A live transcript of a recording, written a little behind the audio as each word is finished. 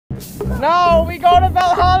No, we go to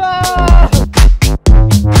Valhalla!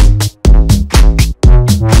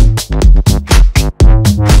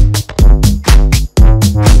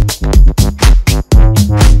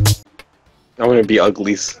 I want to be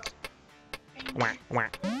uglies.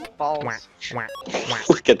 Balls.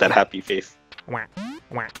 Look at that happy face. Let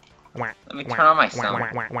me turn on my sound.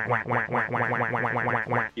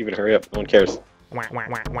 Even hurry up, no one cares. Wait,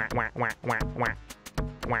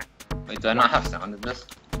 do I not have sound in this?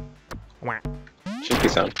 Should be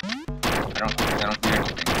sound. I don't hear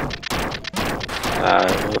anything.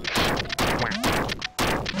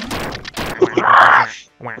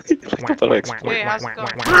 Like I thought I explained. Hey, how's it going?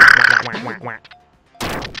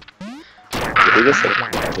 They just said,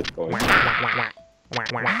 how's it going?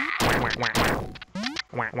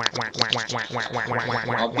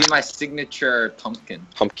 I'll be my signature pumpkin.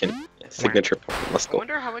 Pumpkin. Yeah, signature pumpkin. Let's I go.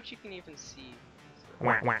 wonder how much you can even see.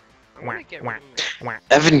 I'm gonna get rid of it.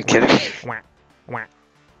 Evan, get it. 1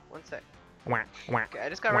 sec. Okay, I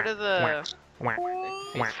just got rid of the...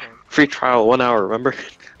 Free trial, 1 hour, remember?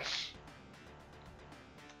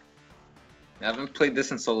 I haven't played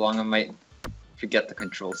this in so long I might forget the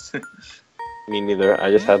controls. Me neither.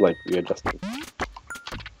 I just had like readjusting.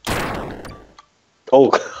 Oh.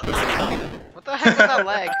 What the heck was that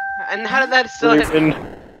lag? And how did that still hit?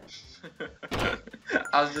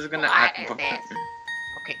 I was just gonna act. Okay.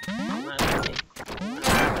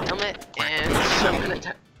 Helmet and I'm gonna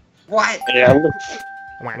die. What? Yeah.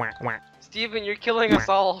 Steven, you're killing us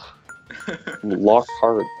all. Lock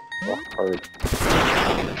hard. Lock hard.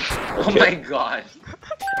 Oh my god.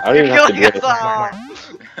 I don't even have to do Killing it. us all.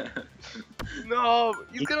 No,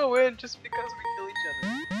 he's gonna win just because we kill each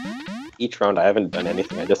other. Each round I haven't done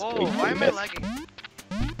anything. I just Whoa, wait for why you am I guys. lagging?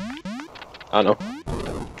 I don't know.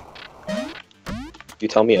 You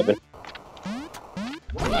tell me, Evan.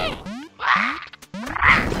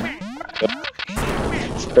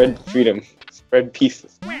 Spread freedom. Spread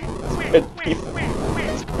pieces. Spread pieces.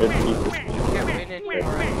 Spread pieces. Can't win anymore.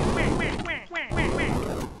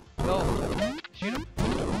 Go. Shoot him.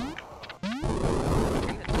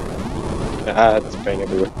 Ah, it's spraying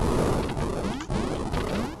everywhere.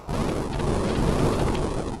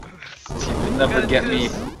 Never get me.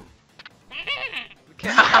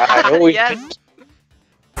 I always Yes.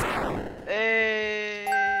 Hey.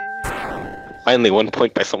 Finally, 1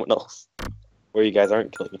 point by someone else. Where you guys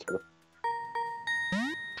aren't killing each other.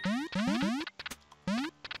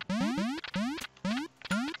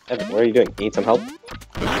 Evan, what are you doing? Need some help?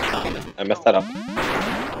 I messed that up.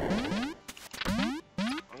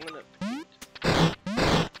 I'm gonna...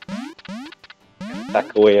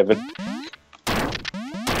 Back away, Evan.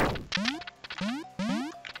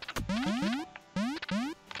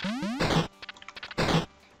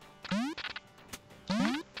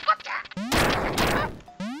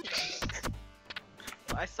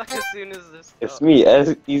 I suck as soon as this. It's me,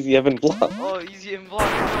 as Easy Evan Vlog. Oh, easy and block.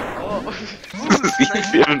 Oh.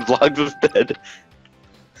 Easy Evan Vlogs is dead.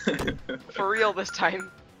 For real this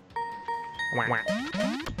time.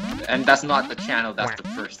 And that's not the channel, that's the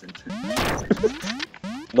person.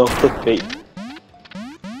 No clickbait.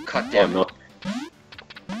 Cut Oh down. no.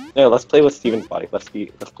 Yeah, let's play with Steven's body. Let's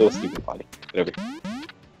play with Steven's body. Whatever.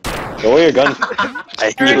 Throw away your gun.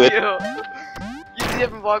 I Screw knew it. you. Easy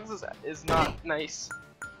Evan Vlogs is not nice.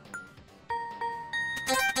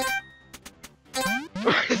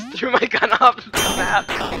 Threw my gun off the map.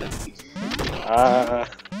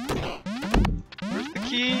 Where's the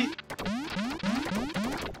key?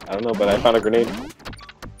 I don't know, but I found a grenade.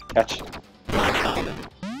 Catch.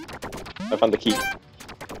 I found the key.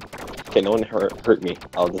 Okay, no one hurt me.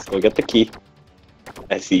 I'll just go get the key.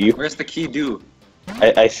 I see you. Where's the key do?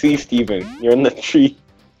 I see Steven. You're in the tree.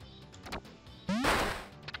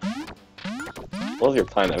 What was your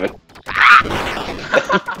plan, Evan?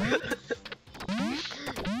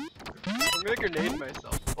 I'm gonna grenade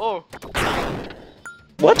myself. Oh.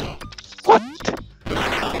 What? What?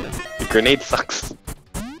 The grenade sucks.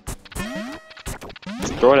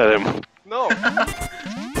 Just throw it at him. No.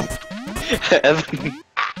 Evan.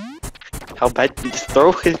 How bad? Just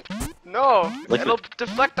throw it. No. Like It'll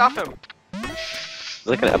deflect off him. It's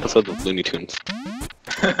like an episode of Looney Tunes.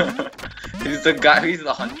 He's the guy, he's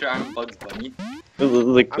the hunter, I'm Bugs Bunny. This is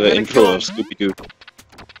like I'm the gonna intro kill him. of Scooby-Doo.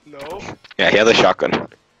 No. Yeah, he has a shotgun.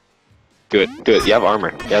 Do it. Do it. You have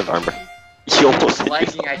armor. You have armor. You almost hit Lagging,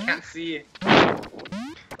 yourself. I can't see. I'm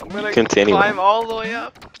gonna Couldn't see anyone. climb all the way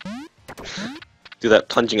up. Do that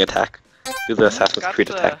plunging attack. Do the Assassin's Got Creed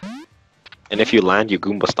the- attack. And if you land, you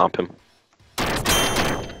Goomba stomp him.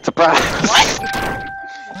 Surprise! What?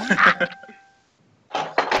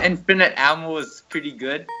 Infinite ammo is pretty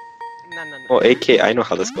good. No. Oh, AK, I know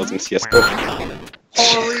how this goes in CSGO.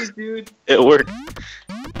 Holy dude. It worked.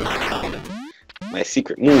 My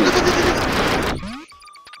secret move.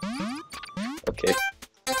 Okay.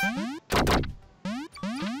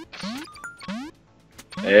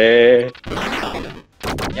 Hey.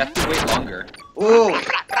 You have to wait longer. Ooh!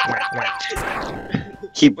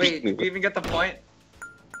 He beat Wait, me. did you even get the point?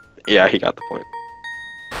 Yeah, he got the point.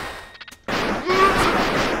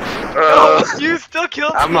 No, you still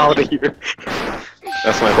killed me. I'm out of here.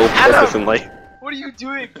 That's my whole purpose in life. What are you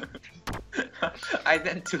doing? I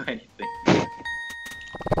didn't do anything.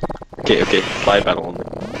 Okay, fly battle only.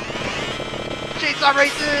 Chainsaw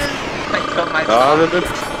races! I killed myself.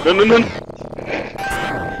 No.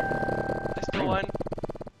 I still won.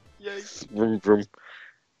 Yikes. Vroom, vroom.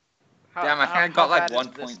 Damn, I think I got like bad 1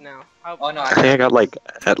 is this point. now? Oh no, I think I got like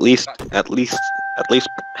at least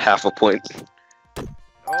half a point.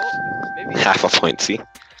 Oh, maybe. Half a point, see?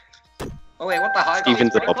 Oh wait, what the hell? I got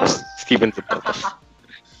Steven's like above three us. Steven's above us.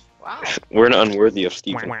 Wow. We're not unworthy of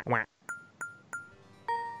Steven.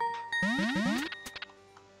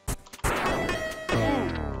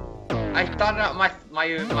 I thought that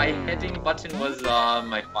my heading button was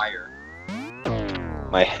my fire.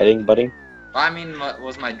 My heading button? I mean, what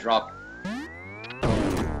was my drop?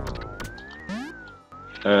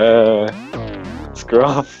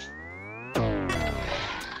 Scruff.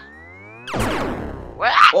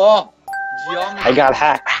 Oh! Geometry. I got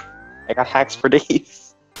hacked. I got hacks for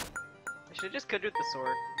days. I should just cut with the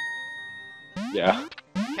sword. Yeah.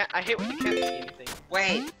 I hate when you can't see anything.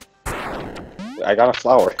 Wait! I got a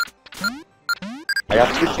flower. I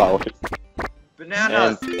got 2 flowers.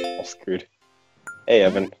 Bananas! And all screwed. Hey,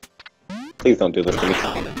 Evan. Please don't do this to me.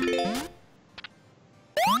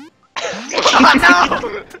 No!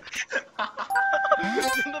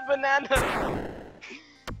 The banana!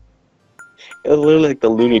 It was literally like the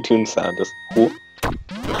Looney Tunes sound, just whoop.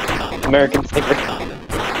 American Sniper. God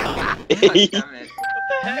damn it. What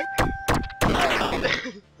the heck?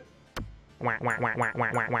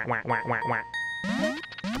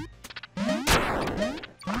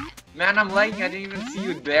 Man, I'm lagging, I didn't even see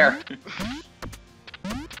you there.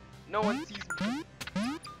 No one sees me.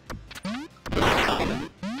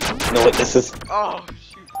 No witnesses. Oh,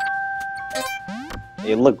 shoot.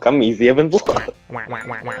 Hey, look, I'm easy, Evan Block. And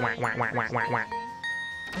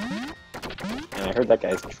I heard that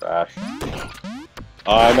guy's trash.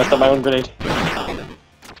 Oh, I messed up my own grenade. I don't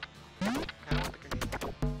want the grenade.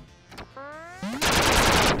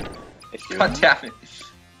 If you- God damn it.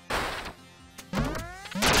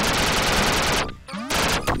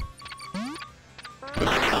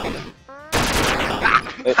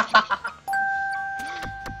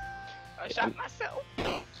 I shot myself.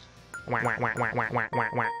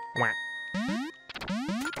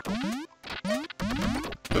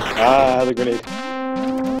 Ah, the grenade.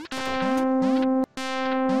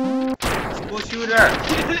 School shooter!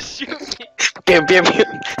 You just shoot me. Bam, bam,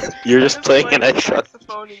 bam. You're just playing and I shot.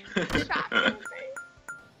 Saxophone and you shot me.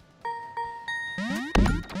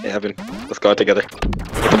 Hey, Evan, let's go out together.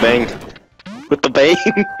 With the bang. With the bang.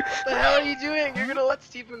 What the hell are you doing? You're gonna let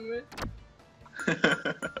Steven win.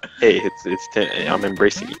 Hey, I'm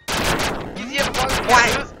embracing you. Easy up one.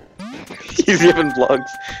 What? He's even vlogs.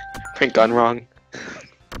 Prank gone wrong.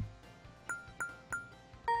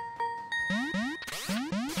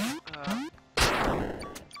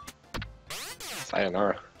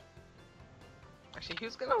 Sayonara. Actually,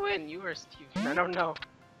 who's gonna win? You or Steven? I don't know.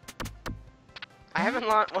 I haven't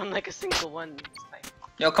won like a single one this time.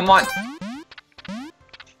 Yo, come on!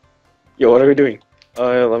 Yo, what are we doing?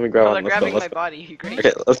 Let me grab Oh, on. they're Let's go. grabbing Let's my go. body. Great.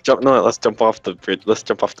 Okay, let's jump. No, let's jump off the bridge. Let's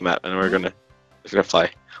jump off the map, and we're gonna fly.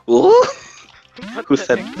 Ooh! What Who the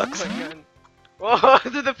said heck is ducks? going on? Whoa,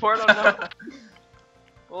 through the portal, no.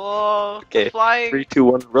 Whoa, Okay, flying. 3, 2,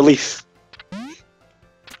 1, release.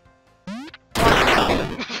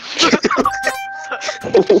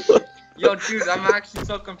 Yo, dude, I'm actually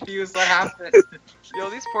so confused. What happened? Yo,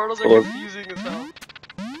 these portals are Oh. confusing as hell.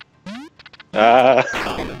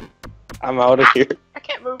 I'm out of here. I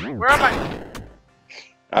can't move. Where am I?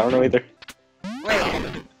 I don't know either. Wait.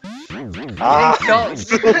 Ah!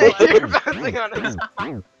 You're bouncing on us.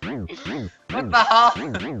 What the hell?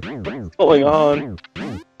 What's going on?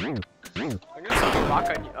 I'm gonna rock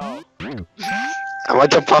on you. Oh. I'm gonna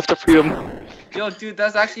jump off the freedom. Yo, dude,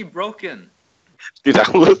 that's actually broken. Dude,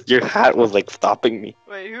 your hat was like stopping me.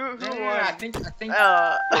 Wait, who Yeah, won? I think. Don't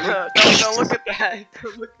look at that.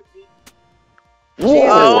 Don't look at me. Whoa!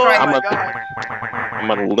 Oh I'm my a, god. I'm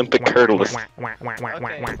an Olympic hurdlist.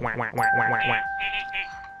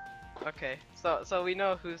 Okay, so we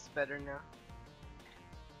know who's better now.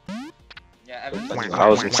 Yeah, Evan's I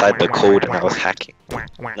was inside the code and I was hacking.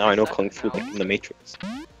 Now I know Kung Fu like in the Matrix.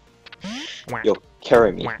 Yo,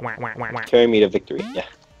 carry me. Carry me to victory, yeah.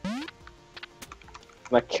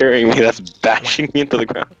 Not carrying me, that's bashing me into the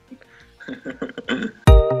ground.